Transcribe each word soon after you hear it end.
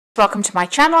Welcome to my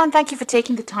channel and thank you for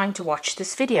taking the time to watch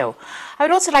this video. I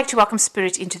would also like to welcome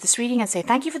Spirit into this reading and say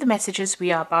thank you for the messages we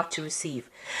are about to receive.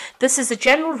 This is a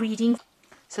general reading.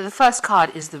 So the first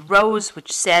card is the Rose,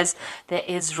 which says there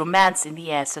is romance in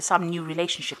the air, so some new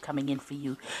relationship coming in for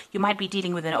you. You might be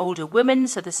dealing with an older woman,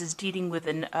 so this is dealing with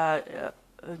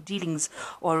dealings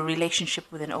or a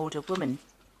relationship with an older woman.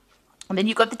 And then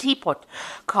you've got the Teapot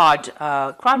card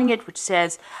crowning it, which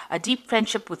says a deep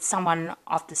friendship with someone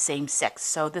of the same sex.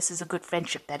 So this is a good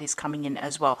friendship that is coming in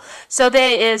as well. So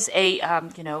there is a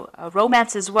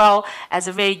romance as well as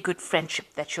a very good friendship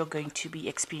that you're going to be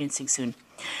experiencing soon.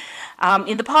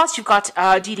 In the past, you've got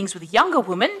dealings with a younger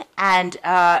woman, and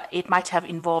it might have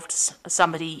involved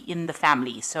somebody in the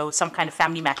family. So some kind of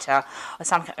family matter or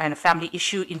some kind of family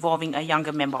issue involving a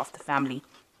younger member of the family.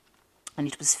 And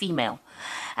it was female.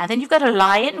 And then you've got a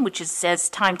Lion, which says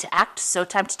time to act, so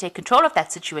time to take control of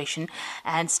that situation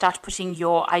and start putting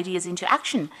your ideas into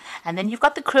action. And then you've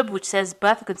got the Crib, which says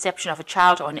birth or conception of a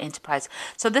child or an enterprise.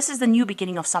 So this is the new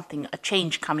beginning of something, a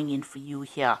change coming in for you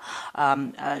here.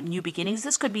 New beginnings.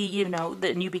 This could be,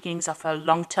 the new beginnings of a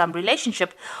long-term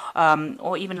relationship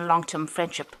or even a long-term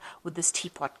friendship with this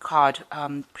Teapot card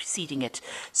preceding it.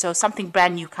 So something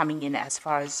brand new coming in as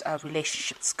far as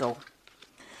relationships go.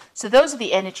 So those are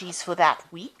the energies for that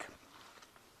week.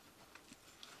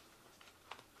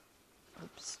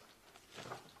 Oops.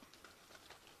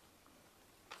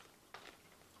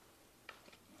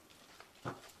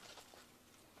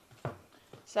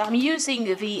 So I'm using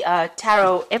the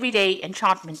Tarot Everyday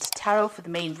Enchantment Tarot for the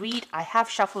main read. I have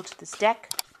shuffled this deck.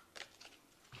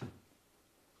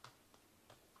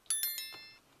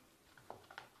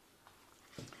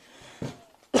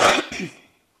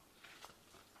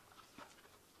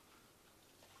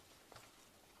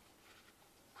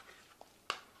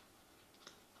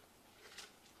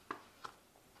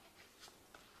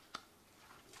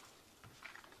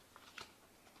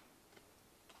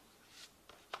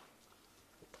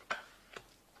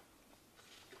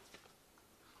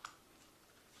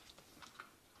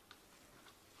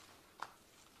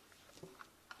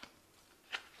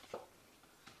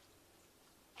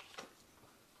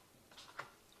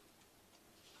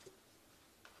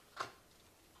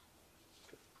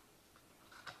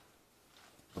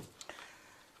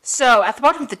 So at the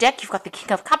bottom of the deck, you've got the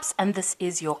King of Cups, and this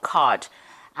is your card.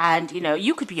 And,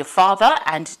 you could be a father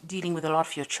and dealing with a lot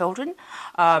of your children,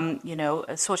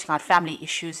 sorting out family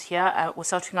issues here, or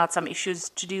sorting out some issues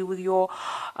to do with your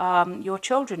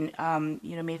children.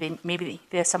 Maybe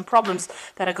there's some problems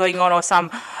that are going on or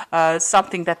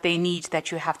something that they need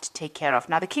that you have to take care of.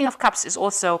 Now, the King of Cups is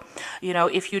also,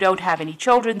 if you don't have any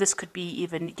children, this could be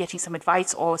even getting some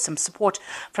advice or some support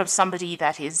from somebody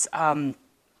that is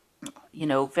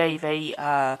very, very,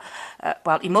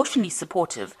 emotionally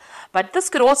supportive. But this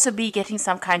could also be getting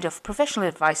some kind of professional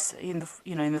advice in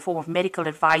the form of medical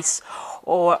advice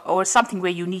or something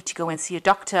where you need to go and see a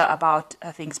doctor about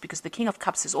things, because the King of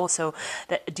Cups is also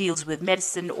that deals with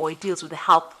medicine, or it deals with the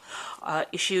health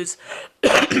issues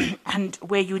and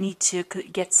where you need to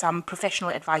get some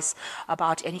professional advice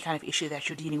about any kind of issue that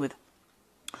you're dealing with.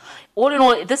 All in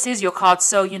all, this is your card,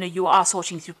 so you are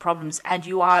sorting through problems, and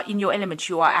you are in your element.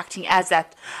 You are acting as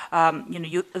that,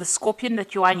 the Scorpion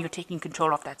that you are, and you're taking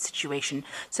control of that situation.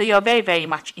 So you're very, very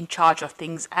much in charge of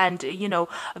things, and a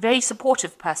very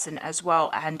supportive person as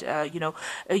well. And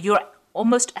you're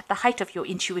almost at the height of your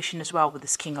intuition as well with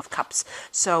this King of Cups.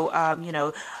 So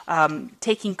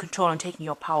taking control and taking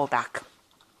your power back.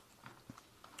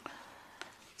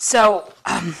 So.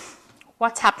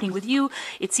 What's happening with you?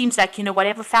 It seems like,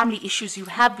 whatever family issues you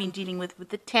have been dealing with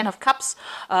the Ten of Cups,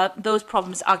 those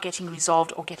problems are getting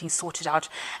resolved or getting sorted out.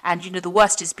 And, the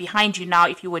worst is behind you now.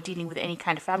 If you were dealing with any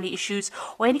kind of family issues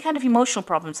or any kind of emotional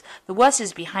problems, the worst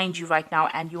is behind you right now,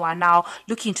 and you are now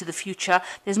looking to the future.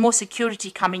 There's more security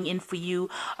coming in for you.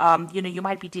 You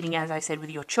might be dealing, as I said,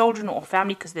 with your children or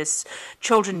family, because there's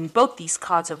children in both these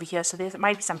cards over here. So there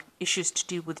might be some issues to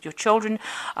do with your children,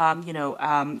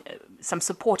 some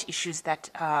support issues that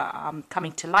are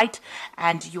coming to light,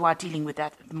 and you are dealing with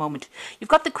that at the moment. You've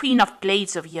got the Queen of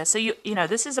Blades over here, so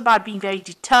this is about being very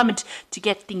determined to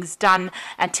get things done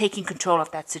and taking control of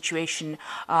that situation,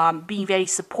 being very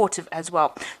supportive as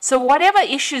well. So whatever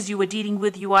issues you were dealing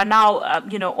with, you are now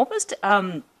almost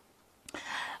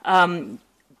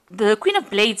The Queen of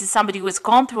Blades is somebody who has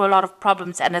gone through a lot of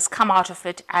problems and has come out of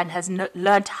it and has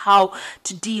learned how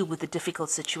to deal with the difficult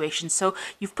situations. So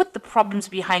you've put the problems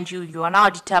behind you. You are now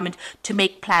determined to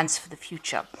make plans for the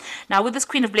future. Now, with this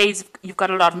Queen of Blades, you've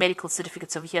got a lot of medical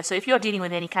certificates over here. So if you're dealing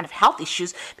with any kind of health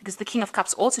issues, because the King of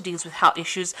Cups also deals with health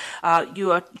issues,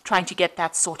 you are trying to get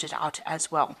that sorted out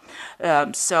as well.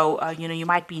 You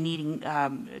might be needing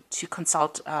to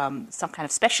consult some kind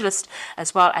of specialist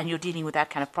as well, and you're dealing with that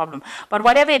kind of problem. But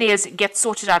whatever it is, it gets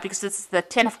sorted out, because this is the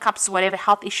 10 of Cups. Whatever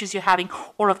health issues you're having,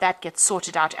 all of that gets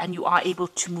sorted out, and you are able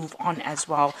to move on as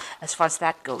well as far as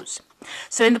that goes.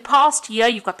 So in the past year,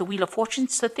 you've got the Wheel of Fortune.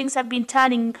 So things have been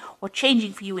turning or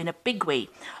changing for you in a big way.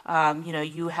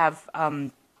 You have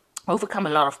overcome a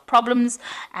lot of problems,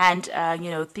 and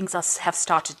things have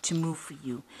started to move for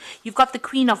you. You've got the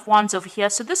Queen of Wands over here.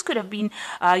 So this could have been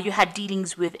you had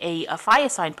dealings with a fire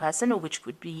sign person, or which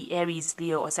could be Aries,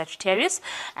 Leo, or Sagittarius,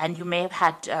 and you may have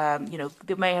had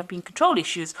there may have been control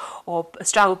issues or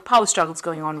power struggles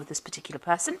going on with this particular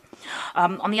person.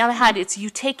 On the other hand, it's you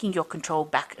taking your control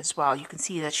back as well. You can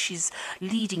see that she's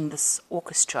leading this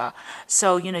orchestra,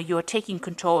 so you're taking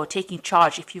control or taking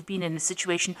charge. If you've been in a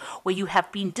situation where you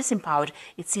have been disempowered,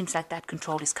 it seems like that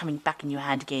control is coming back in your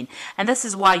hand again. And this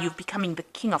is why you're becoming the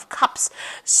King of Cups.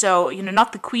 So,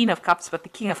 not the Queen of Cups, but the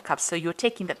King of Cups. So you're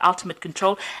taking that ultimate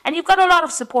control, and you've got a lot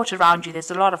of support around you.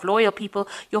 There's a lot of loyal people.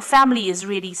 Your family is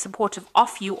really supportive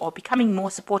of you, or becoming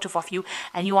more supportive of you,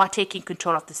 and you are taking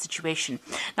control of the situation.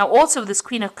 Now, also this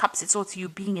Queen of Cups, it's also you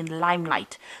being in the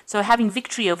limelight. So having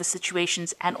victory over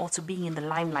situations and also being in the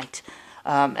limelight.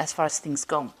 As far as things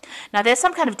go. Now, there's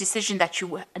some kind of decision that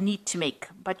you need to make,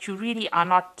 but you really are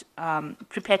not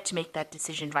prepared to make that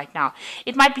decision right now.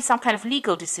 It might be some kind of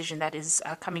legal decision that is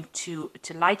coming to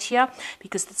light here,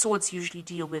 because the swords usually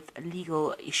deal with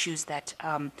legal issues that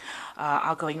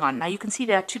are going on. Now, you can see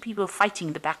there are two people fighting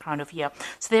in the background of here.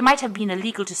 So there might have been a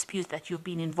legal dispute that you've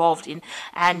been involved in,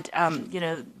 and a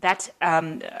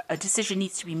decision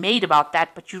needs to be made about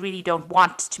that, but you really don't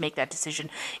want to make that decision.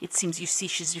 It seems you see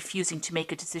she's refusing to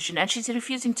make a decision, and she's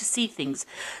refusing to see things.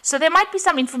 So there might be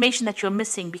some information that you're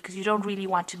missing because you don't really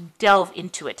want to delve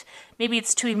into it. Maybe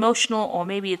it's too emotional, or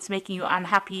maybe it's making you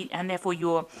unhappy, and therefore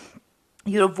you're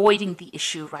avoiding the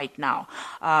issue right now,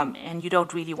 and you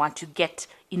don't really want to get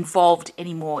involved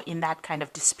anymore in that kind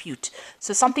of dispute.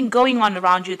 So something going on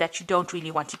around you that you don't really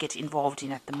want to get involved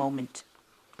in at the moment.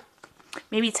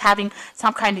 Maybe it's having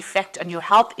some kind of effect on your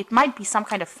health. It might be some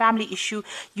kind of family issue.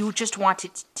 You just want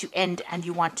it to end, and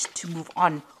you want to move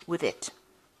on with it.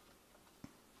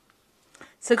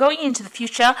 So going into the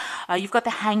future, you've got the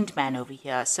Hanged Man over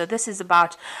here. So this is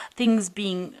about things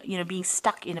being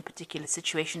stuck in a particular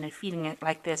situation and feeling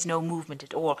like there's no movement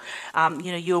at all.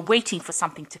 You're waiting for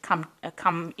something to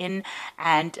come in,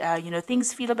 and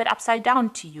things feel a bit upside down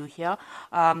to you here.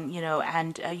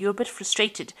 And you're a bit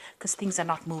frustrated because things are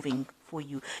not moving for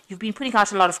you. You've been putting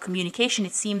out a lot of communication.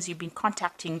 It seems you've been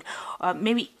contacting,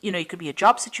 maybe, it could be a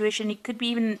job situation, it could be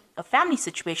even a family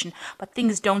situation, but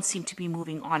things don't seem to be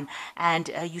moving on, and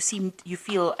you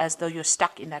feel as though you're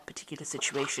stuck in that particular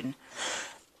situation.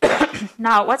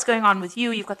 Now, what's going on with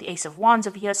you? You've got the Ace of Wands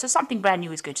over here, so something brand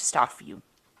new is going to start for you.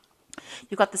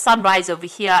 You've got the sunrise over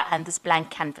here and this blank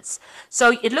canvas.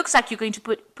 So it looks like you're going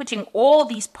to putting all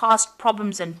these past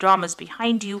problems and dramas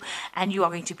behind you, and you are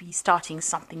going to be starting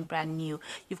something brand new.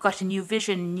 You've got a new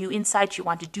vision, new insight. You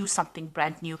want to do something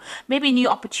brand new. Maybe a new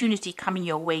opportunity coming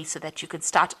your way so that you can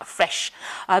start afresh.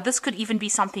 This could even be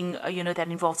something, that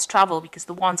involves travel, because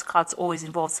the Wands cards always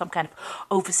involve some kind of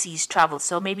overseas travel.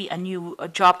 So maybe a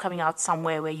job coming out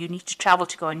somewhere where you need to travel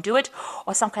to go and do it,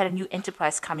 or some kind of new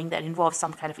enterprise coming that involves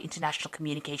some kind of international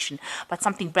communication, but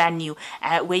something brand new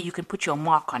where you can put your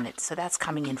mark on it. So that's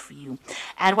coming in for you.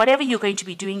 And whatever you're going to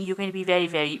be doing, you're going to be very,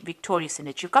 very victorious in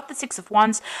it. You've got the Six of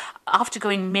Wands. After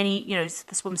going many,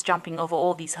 this woman's jumping over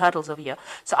all these hurdles over here.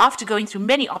 So after going through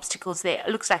many obstacles, there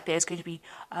it looks like there's going to be,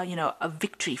 a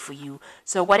victory for you.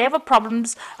 So whatever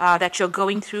problems that you're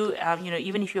going through,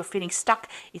 even if you're feeling stuck,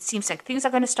 it seems like things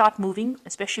are going to start moving,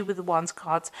 especially with the Wands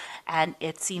cards, and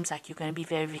it seems like you're going to be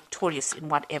very victorious in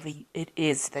whatever it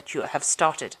is that you have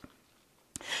started.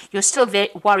 You're still very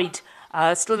worried,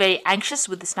 still very anxious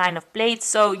with this Nine of Blades.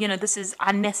 So, this is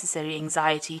unnecessary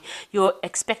anxiety. You're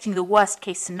expecting the worst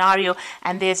case scenario,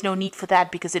 and there's no need for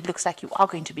that because it looks like you are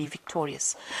going to be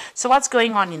victorious. So what's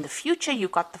going on in the future?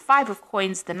 You've got the Five of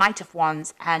Coins, the Knight of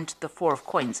Wands, and the Four of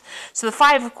Coins. So the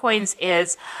Five of Coins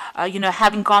is,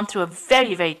 having gone through a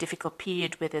very, very difficult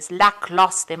period where there's lack,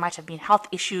 loss, there might have been health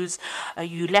issues,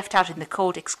 you left out in the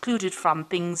cold, excluded from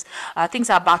things. Things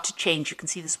are about to change. You can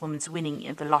see this woman's winning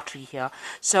in the lottery here.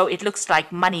 So it looks looks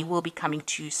like money will be coming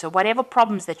to you. So whatever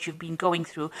problems that you've been going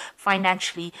through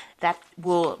financially, that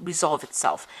will resolve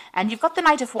itself. And you've got the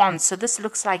Knight of Wands. So this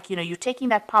looks like, you're taking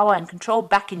that power and control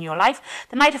back in your life.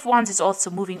 The Knight of Wands is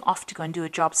also moving off to go and do a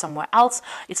job somewhere else.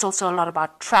 It's also a lot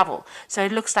about travel. So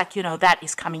it looks like, that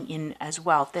is coming in as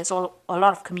well. There's a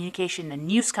lot of communication and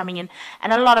news coming in,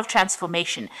 and a lot of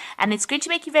transformation. And it's going to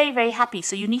make you very, very happy.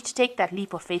 So you need to take that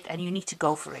leap of faith, and you need to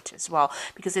go for it as well,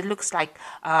 because it looks like,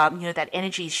 that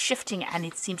energy is shifting, and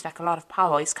it seems like a lot of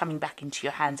power is coming back into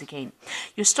your hands again.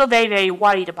 You're still very, very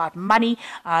worried about money.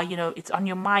 It's on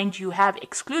your mind. You have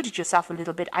excluded yourself a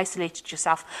little bit, isolated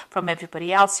yourself from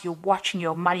everybody else. You're watching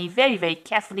your money very, very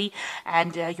carefully,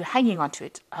 and you're hanging on to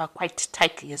it quite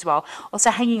tightly as well. Also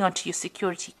hanging on to your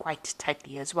security quite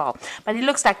tightly as well. But it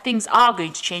looks like things are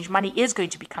going to change. Money is going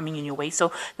to be coming in your way.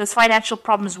 So those financial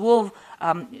problems will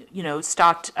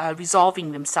start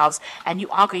resolving themselves, and you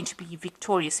are going to be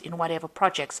victorious in whatever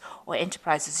projects or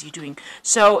enterprises you're doing.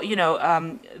 So,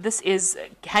 this is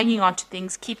hanging on to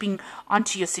things, keeping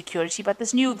onto your security, but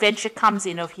this new venture comes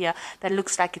in over here that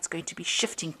looks like it's going to be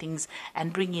shifting things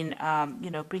and bring in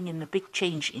a big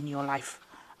change in your life.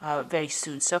 Very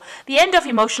soon. So the end of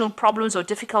emotional problems or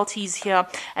difficulties here,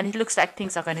 and it looks like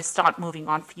things are going to start moving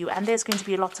on for you, and there's going to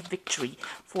be lots of victory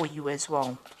for you as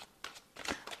well.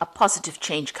 A positive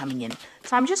change coming in.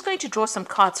 So I'm just going to draw some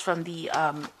cards from the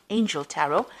Angel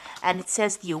Tarot, and it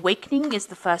says the Awakening is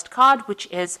the first card, which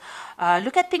is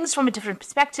look at things from a different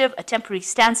perspective, a temporary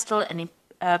standstill, and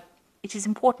it is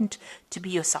important to be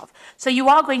yourself. So you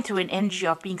are going through an energy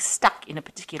of being stuck in a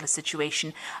particular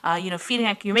situation, feeling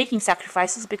like you're making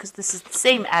sacrifices, because this is the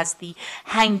same as the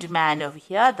Hanged Man over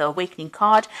here, the Awakening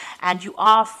card, and you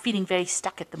are feeling very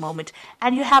stuck at the moment,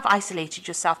 and you have isolated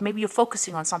yourself. Maybe you're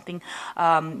focusing on something,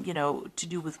 to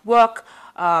do with work.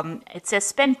 It says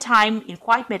spend time in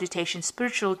quiet meditation,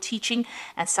 spiritual teaching,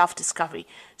 and self-discovery.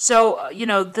 So,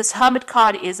 this Hermit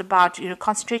card is about,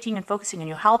 concentrating and focusing on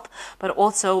your health, but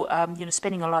also,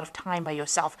 spending a lot of time by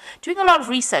yourself, doing a lot of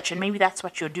research, and maybe that's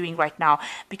what you're doing right now,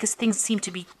 because things seem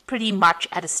to be pretty much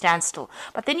at a standstill.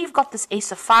 But then you've got this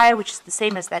Ace of Fire, which is the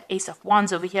same as that Ace of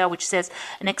Wands over here, which says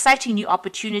an exciting new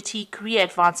opportunity, career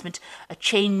advancement, a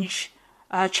change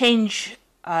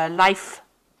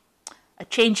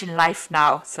in life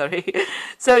now, sorry.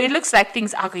 So it looks like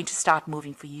things are going to start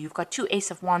moving for you. You've got two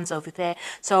Ace of Wands over there.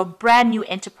 So a brand new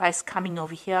enterprise coming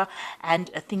over here, and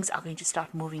things are going to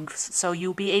start moving. So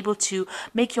you'll be able to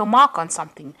make your mark on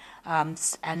something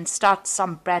and start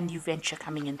some brand new venture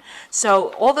coming in.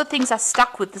 So all the things are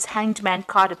stuck with this Hanged Man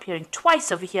card appearing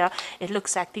twice over here. It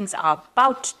looks like things are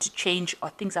about to change, or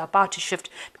things are about to shift,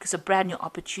 because a brand new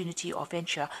opportunity or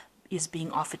venture is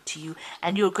being offered to you,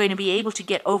 and you're going to be able to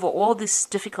get over all these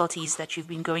difficulties that you've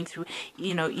been going through,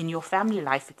 in your family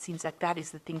life. It seems like that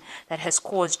is the thing that has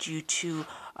caused you to,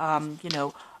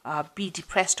 be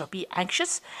depressed or be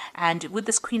anxious. And with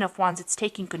this Queen of Wands, it's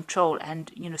taking control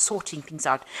and, sorting things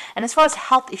out. And as far as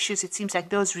health issues, it seems like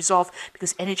those resolve,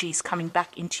 because energy is coming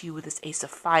back into you with this Ace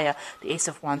of Fire, the Ace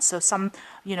of Wands. So some,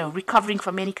 recovering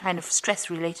from any kind of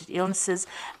stress-related illnesses,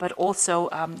 but also,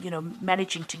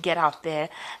 managing to get out there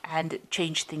and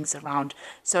change things around.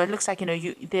 So it looks like,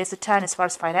 there's a turn as far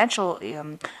as financial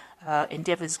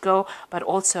endeavors go, but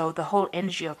also the whole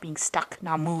energy of being stuck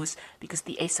now moves, because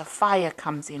the Ace of Fire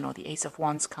comes in, or the Ace of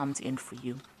Wands comes in for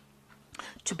you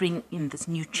to bring in this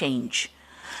new change.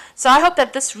 So I hope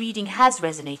that this reading has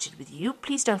resonated with you.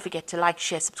 Please don't forget to like,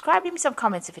 share, subscribe, leave me some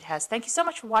comments if it has. Thank you so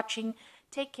much for watching.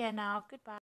 Take care now.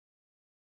 Goodbye.